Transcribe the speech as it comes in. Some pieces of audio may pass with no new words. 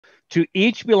To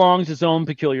each belongs his own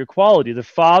peculiar quality. The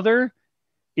Father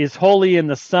is holy in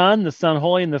the Son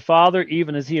holy in the Father,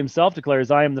 even as he himself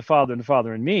declares, I am the Father and the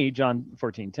Father in me, John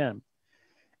 14:10.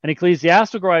 And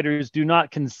ecclesiastical writers do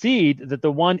not concede that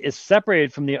the one is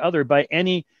separated from the other by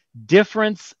any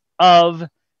difference of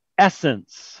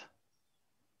essence.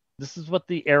 This is what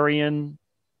the Arian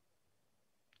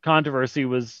controversy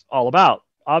was all about,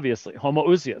 obviously.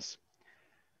 Homoousios,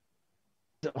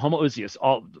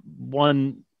 all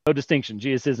one, no distinction.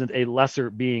 Jesus isn't a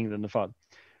lesser being than the Father.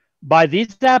 By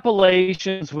these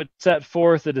appellations which set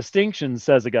forth the distinction,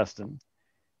 says Augustine,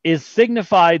 is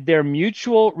signified their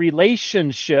mutual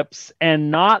relationships and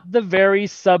not the very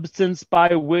substance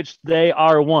by which they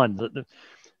are one.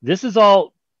 This is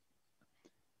all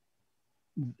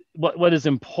what is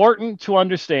important to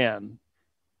understand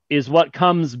is what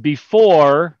comes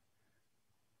before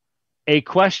a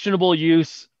questionable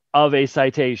use of a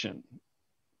citation.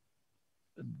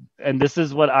 And this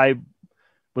is what I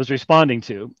was responding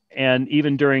to, and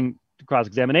even during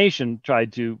cross-examination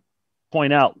tried to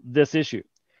point out this issue.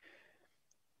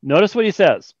 Notice what he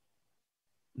says.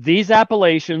 These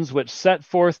appellations which set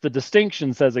forth the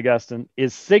distinction, says Augustine,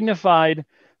 is signified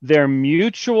their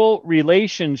mutual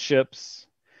relationships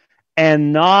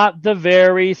and not the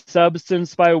very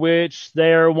substance by which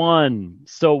they are one.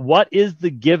 So what is the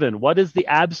given? What is the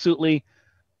absolutely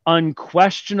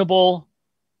unquestionable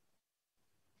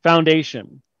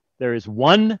foundation? There is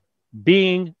one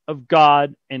being of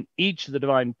God, and each of the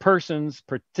divine persons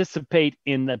participate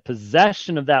in the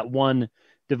possession of that one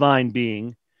divine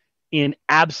being in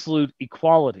absolute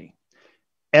equality.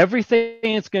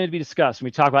 Everything that's going to be discussed when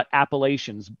we talk about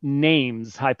appellations,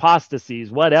 names,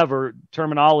 hypostases, whatever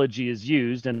terminology is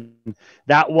used, and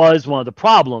that was one of the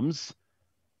problems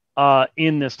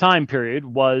in this time period,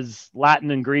 was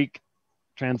Latin and Greek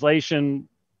translation,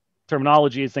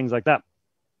 terminology, things like that.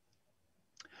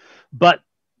 But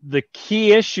the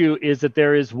key issue is that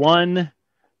there is one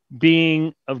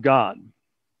being of God.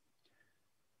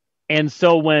 And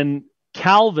so when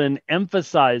Calvin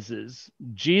emphasizes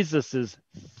Jesus's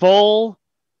full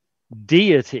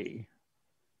deity,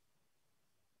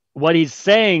 what he's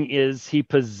saying is he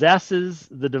possesses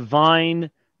the divine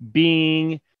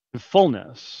being in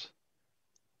fullness.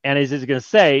 And as he's going to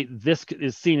say, this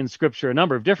is seen in Scripture a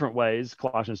number of different ways.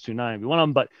 Colossians 2:9 be one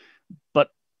of them, but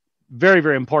very,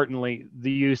 very importantly, the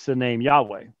use of the name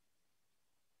Yahweh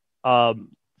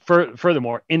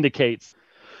furthermore indicates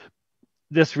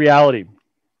this reality.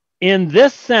 In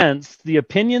this sense, the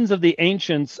opinions of the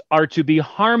ancients are to be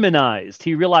harmonized.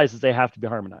 He realizes they have to be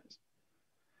harmonized.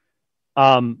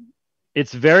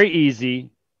 It's very easy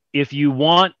if you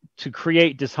want to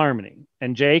create disharmony.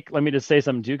 And Jake, let me just say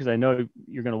something to you, because I know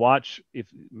you're going to watch, if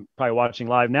probably watching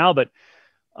live now, but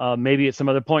maybe at some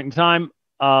other point in time.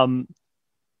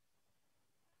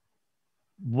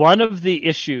 One of the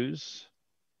issues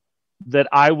that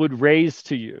I would raise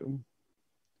to you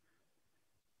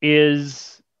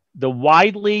is the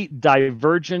widely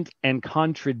divergent and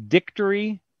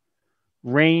contradictory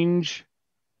range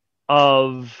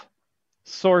of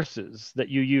sources that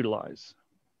you utilize.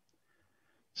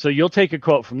 So you'll take a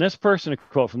quote from this person, a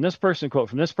quote from this person, a quote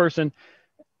from this person,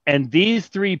 and these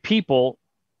three people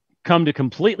come to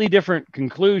completely different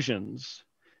conclusions.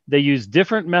 They use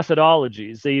different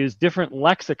methodologies. They use different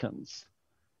lexicons,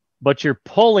 but you're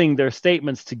pulling their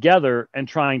statements together and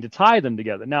trying to tie them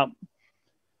together. Now,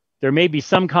 there may be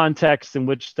some contexts in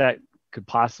which that could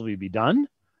possibly be done.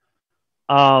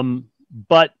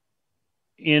 But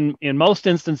in most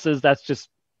instances, that's just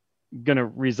going to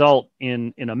result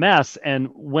in a mess. And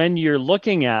when you're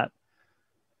looking at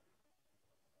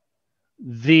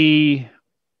the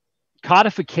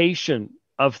codification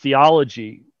of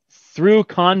theology through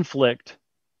conflict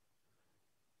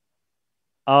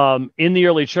in the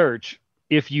early church,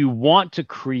 if you want to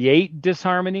create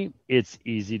disharmony, it's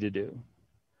easy to do.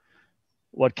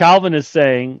 What Calvin is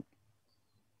saying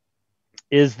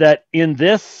is that in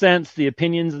this sense, the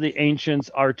opinions of the ancients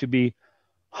are to be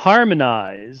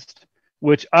harmonized,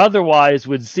 which otherwise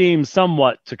would seem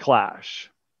somewhat to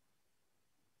clash.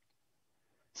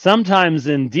 Sometimes,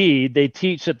 indeed, they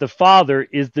teach that the Father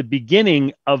is the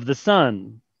beginning of the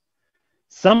Son.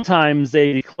 Sometimes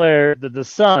they declare that the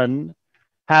Son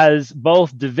has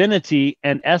both divinity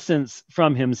and essence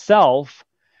from himself,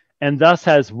 and thus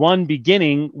has one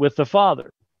beginning with the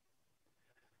Father.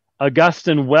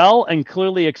 Augustine well and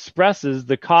clearly expresses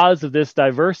the cause of this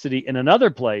diversity in another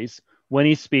place when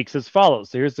he speaks as follows.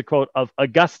 So here's the quote of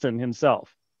Augustine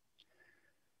himself.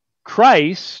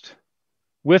 Christ,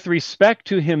 with respect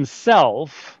to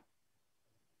himself,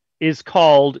 is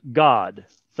called God,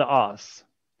 theos,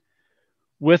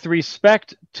 with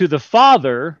respect to the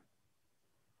Father,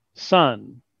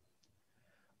 Son.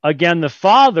 Again, the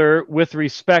Father, with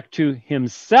respect to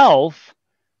himself,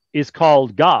 is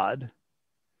called God.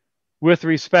 With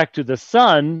respect to the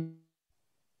Son,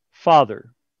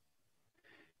 Father.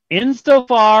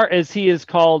 Insofar as he is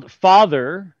called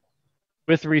Father,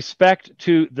 with respect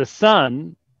to the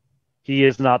Son, he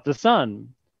is not the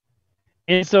Son.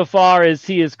 Insofar as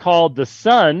he is called the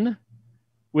Son,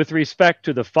 with respect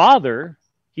to the Father,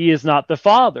 he is not the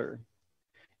Father.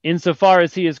 Insofar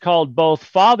as he is called both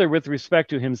Father with respect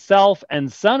to himself and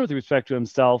Son with respect to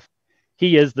himself,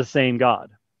 he is the same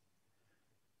God.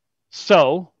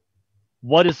 So,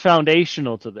 what is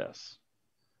foundational to this?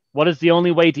 What is the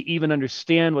only way to even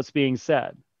understand what's being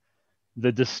said?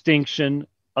 The distinction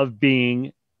of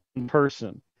being in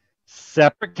person.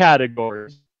 Separate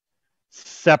categories,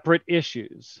 separate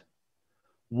issues.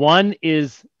 One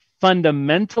is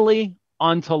fundamentally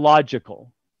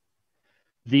ontological.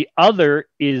 The other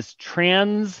is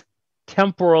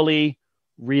trans-temporally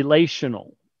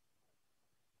relational.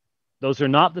 Those are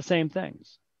not the same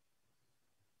things.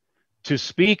 To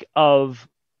speak of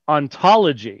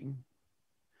ontology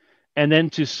and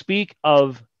then to speak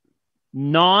of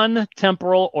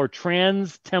non-temporal or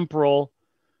trans-temporal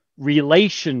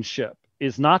relationship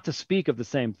is not to speak of the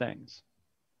same things.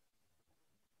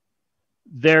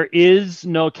 There is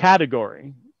no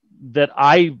category that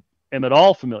I am at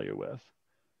all familiar with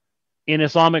in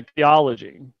Islamic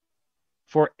theology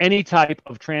for any type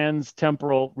of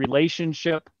trans-temporal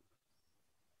relationship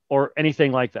or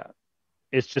anything like that.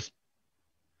 It's just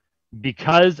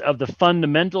because of the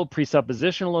fundamental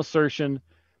presuppositional assertion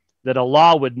that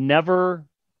Allah would never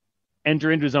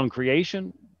enter into his own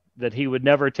creation, that he would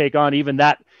never take on even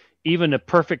a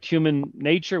perfect human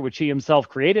nature which he himself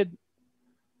created.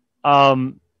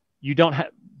 You don't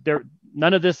have there.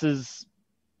 None of this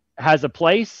has a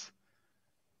place.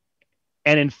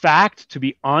 And in fact, to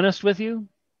be honest with you,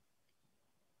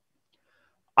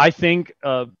 I think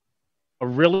a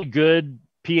really good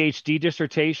PhD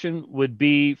dissertation would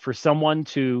be for someone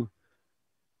to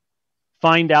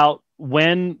find out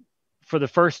when, for the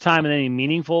first time in any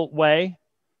meaningful way,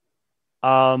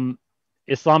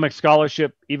 Islamic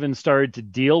scholarship even started to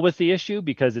deal with the issue,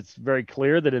 because it's very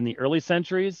clear that in the early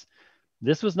centuries,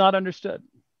 this was not understood.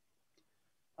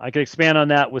 I could expand on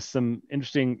that with some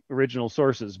interesting original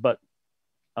sources, but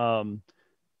that's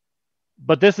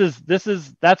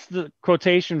the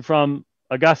quotation from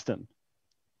Augustine.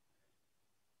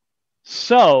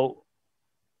 So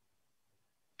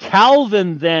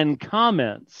Calvin then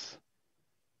comments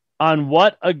on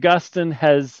what Augustine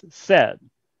has said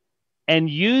and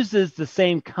uses the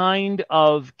same kind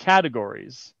of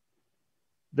categories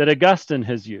that Augustine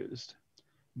has used.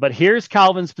 But here's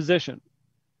Calvin's position.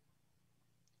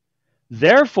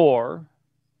 Therefore,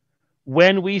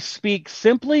 when we speak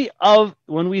simply of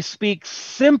the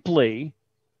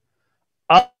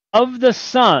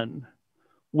Son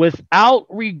without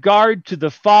regard to the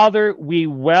Father, we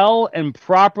well and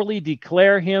properly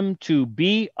declare him to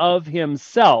be of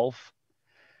himself,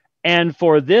 and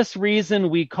for this reason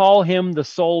we call him the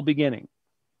sole beginning.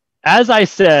 As I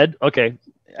said,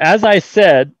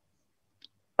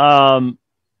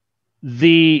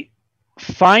 the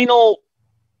final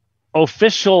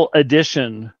official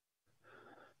edition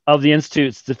of the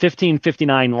Institutes, the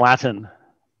 1559 Latin.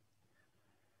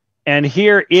 And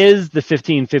here is the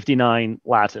 1559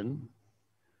 Latin.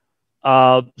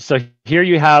 So here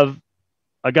you have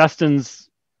Augustine's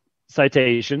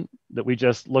citation that we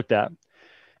just looked at.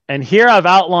 And here I've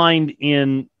outlined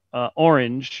in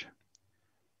orange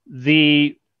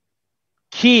the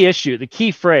key issue, the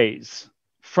key phrase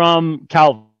from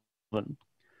Calvin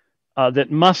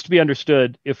that must be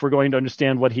understood if we're going to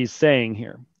understand what he's saying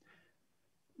here.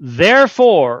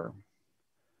 Therefore,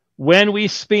 when we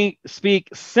speak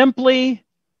simply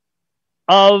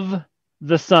of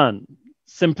the Son,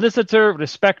 simpliciter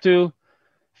respectu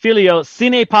filio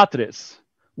sine patris,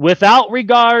 without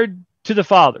regard to the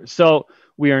Father. So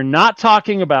we are not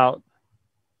talking about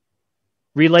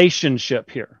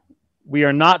relationship here. We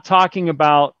are not talking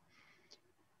about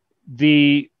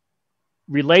the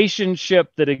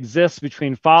relationship that exists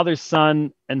between Father,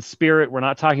 Son, and Spirit. We're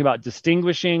not talking about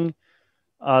distinguishing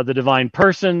the divine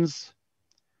persons.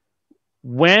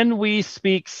 When we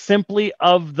speak simply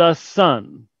of the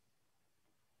Son,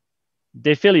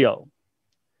 de filio,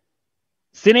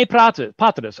 sine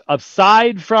patris,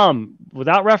 aside from,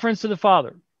 without reference to the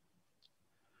Father,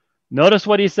 notice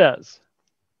what he says.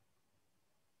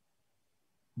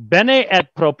 Bene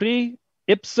et propri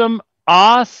ipsum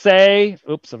a se,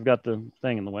 oops, I've got the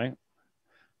thing in the way.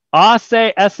 A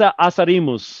se essa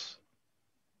asarimus.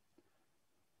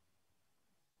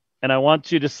 And I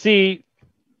want you to see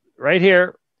right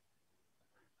here.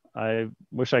 I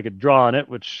wish I could draw on it,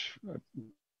 which,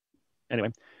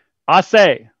 anyway.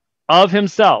 Asse, of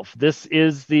himself. This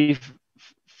is the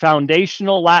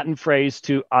foundational Latin phrase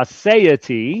to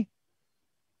aseity.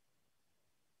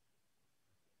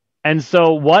 And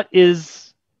so what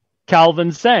is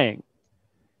Calvin saying?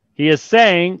 He is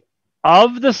saying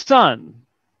of the Son,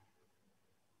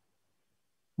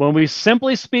 when we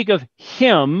simply speak of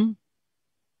him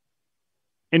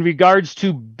in regards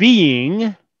to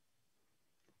being,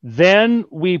 then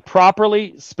we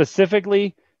properly,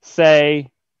 specifically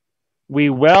say, we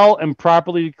well and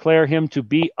properly declare him to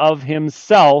be of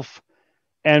himself.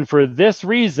 And for this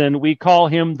reason, we call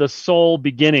him the sole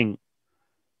beginning.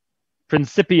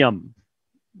 Principium,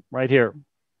 right here.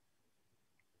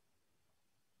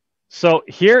 So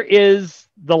here is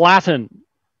the Latin.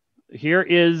 Here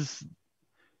is,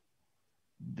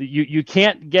 you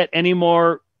can't get any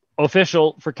more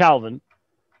official for Calvin,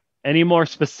 any more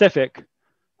specific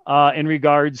in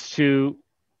regards to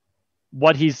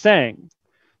what he's saying.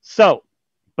 So,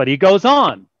 but he goes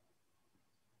on.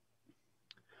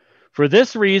 For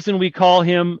this reason, we call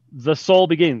him the sole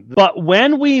beginning. But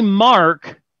when we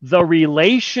mark the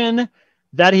relation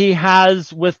that he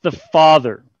has with the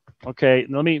Father, okay,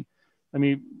 let me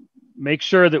make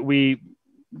sure that we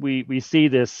see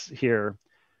this here.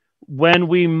 When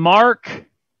we mark,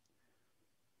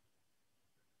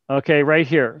 okay, right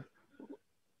here,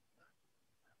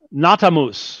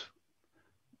 natamus,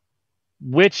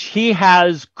 which he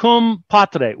has cum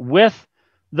patre, with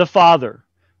the Father,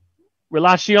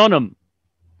 relationum.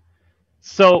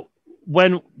 So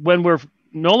when we're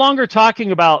no longer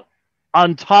talking about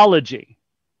ontology,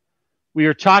 we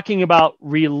are talking about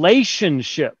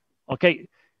relationship. Okay,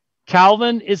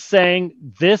 Calvin is saying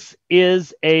this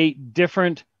is a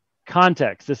different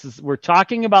context. We're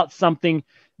talking about something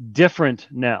different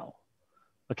now.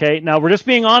 Okay, now we're just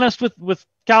being honest with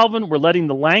Calvin. We're letting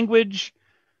the language,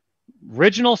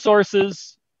 original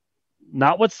sources,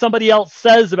 not what somebody else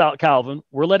says about Calvin.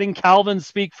 We're letting Calvin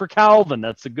speak for Calvin.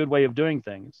 That's a good way of doing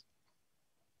things.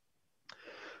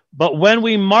 But when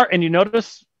we mark, and you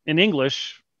notice in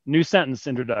English, new sentence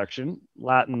introduction,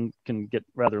 Latin can get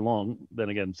rather long, then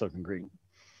again, so can Greek.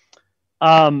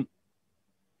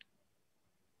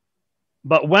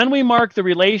 But when we mark the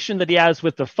relation that he has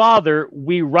with the Father,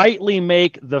 we rightly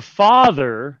make the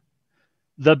Father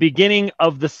the beginning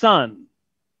of the Son.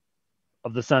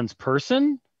 Of the Son's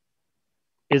person?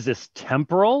 Is this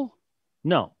temporal?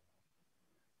 No.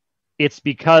 It's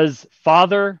because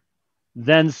Father,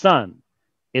 then Son.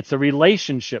 It's a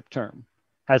relationship term.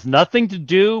 Has nothing to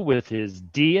do with his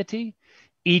deity,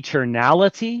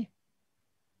 eternality.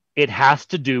 It has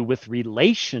to do with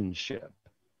relationship,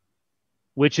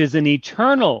 which is an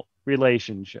eternal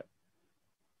relationship.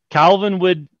 Calvin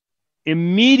would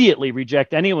immediately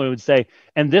reject anyone who would say,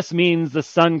 and this means the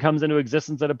Son comes into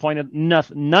existence at a point of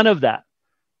nothing. None of that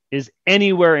is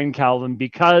anywhere in Calvin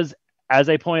because, as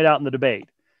I pointed out in the debate,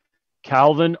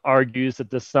 Calvin argues that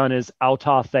the Son is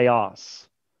auta theos,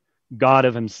 God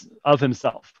of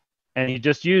himself. And he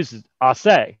just uses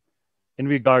asse in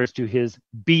regards to his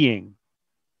being.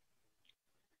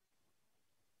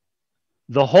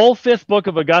 The whole fifth book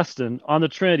of Augustine on the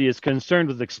Trinity is concerned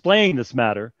with explaining this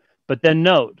matter, but then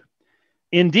note,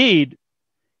 indeed,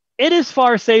 it is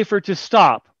far safer to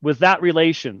stop with that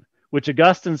relation which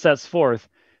Augustine sets forth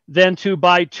than to,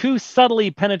 by too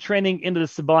subtly penetrating into the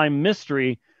sublime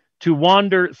mystery, to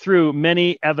wander through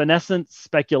many evanescent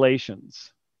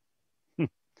speculations.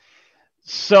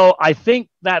 So I think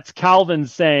that's Calvin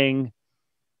saying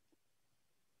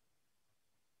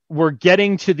we're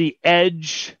getting to the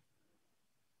edge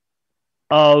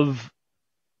of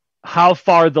how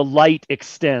far the light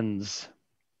extends.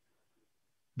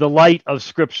 The light of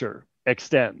Scripture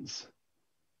extends.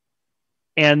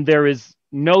 And there is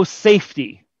no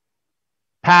safety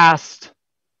past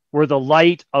where the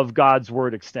light of God's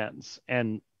word extends.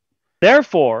 And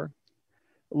therefore,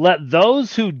 let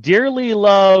those who dearly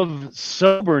love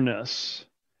soberness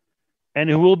and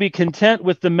who will be content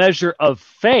with the measure of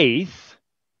faith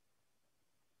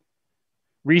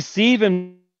receive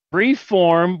in brief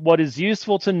form what is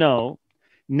useful to know,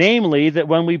 namely that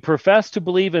when we profess to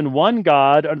believe in one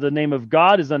God, under the name of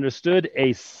God is understood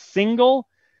a single,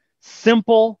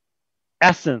 simple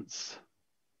essence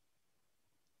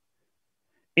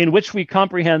in which we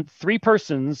comprehend three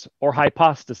persons or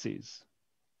hypostases.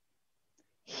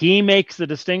 He makes the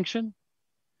distinction.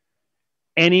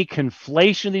 Any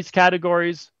conflation of these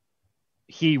categories,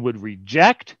 he would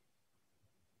reject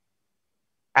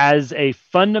as a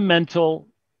fundamental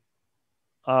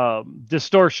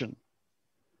distortion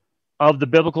of the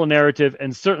biblical narrative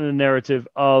and certainly the narrative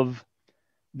of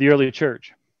the early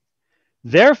church.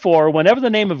 Therefore, whenever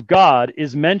the name of God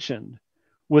is mentioned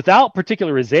without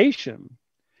particularization,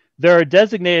 there are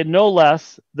designated no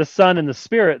less the Son and the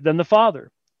Spirit than the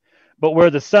Father. But where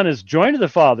the Son is joined to the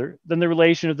Father, then the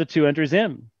relation of the two enters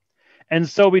in. And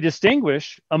so we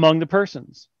distinguish among the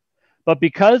persons. But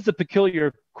because the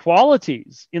peculiar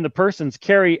qualities in the persons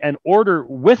carry an order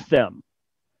with them,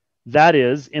 that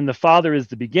is, in the Father is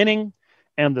the beginning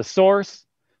and the source,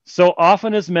 so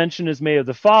often as mention is made of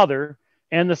the Father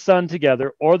and the Son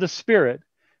together, or the Spirit,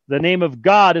 the name of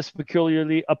God is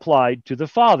peculiarly applied to the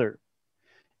Father.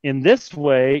 In this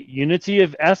way, unity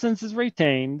of essence is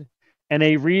retained, and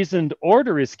a reasoned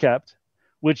order is kept,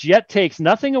 which yet takes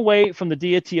nothing away from the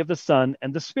deity of the Son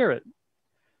and the Spirit.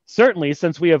 Certainly,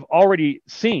 since we have already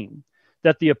seen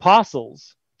that the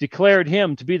apostles declared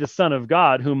him to be the Son of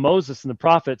God, whom Moses and the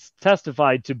prophets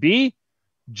testified to be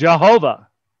Jehovah,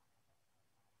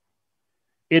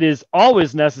 it is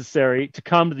always necessary to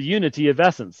come to the unity of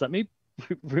essence.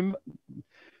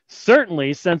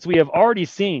 Certainly, since we have already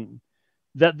seen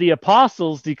that the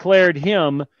apostles declared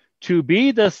him to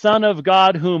be the Son of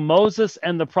God, whom Moses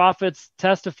and the prophets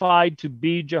testified to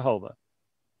be Jehovah.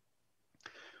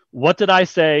 What did I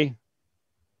say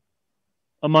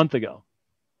a month ago?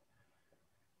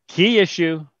 Key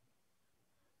issue,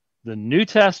 the New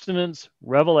Testament's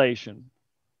revelation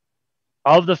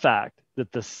of the fact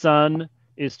that the Son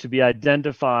is to be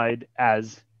identified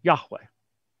as Yahweh.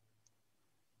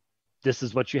 This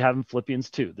is what you have in Philippians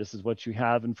 2. This is what you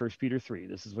have in 1 Peter 3.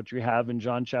 This is what you have in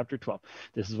John chapter 12.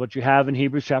 This is what you have in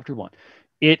Hebrews chapter 1.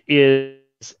 It is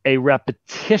a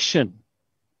repetition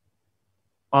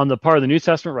on the part of the New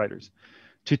Testament writers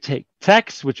to take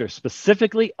texts which are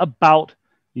specifically about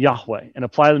Yahweh and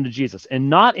apply them to Jesus, and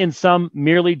not in some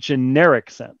merely generic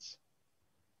sense.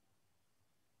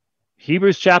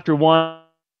 Hebrews chapter 1,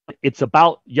 it's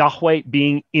about Yahweh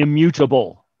being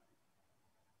immutable,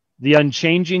 the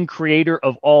unchanging creator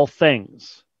of all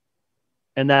things,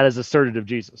 and that is asserted of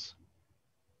Jesus.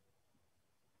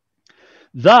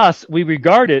 Thus, we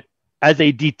regard it as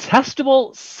a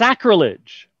detestable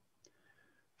sacrilege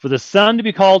for the Son to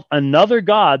be called another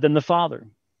God than the Father.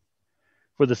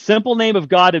 For the simple name of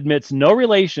God admits no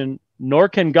relation, nor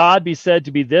can God be said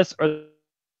to be this or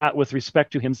that with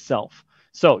respect to himself.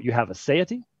 So you have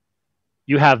aseity,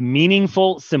 you have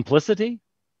meaningful simplicity,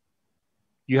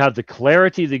 you have the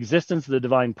clarity of the existence of the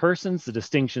divine persons, the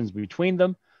distinctions between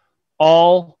them,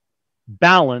 all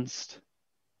balanced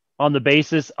on the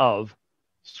basis of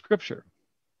Scripture,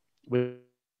 which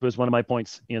was one of my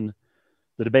points in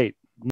the debate.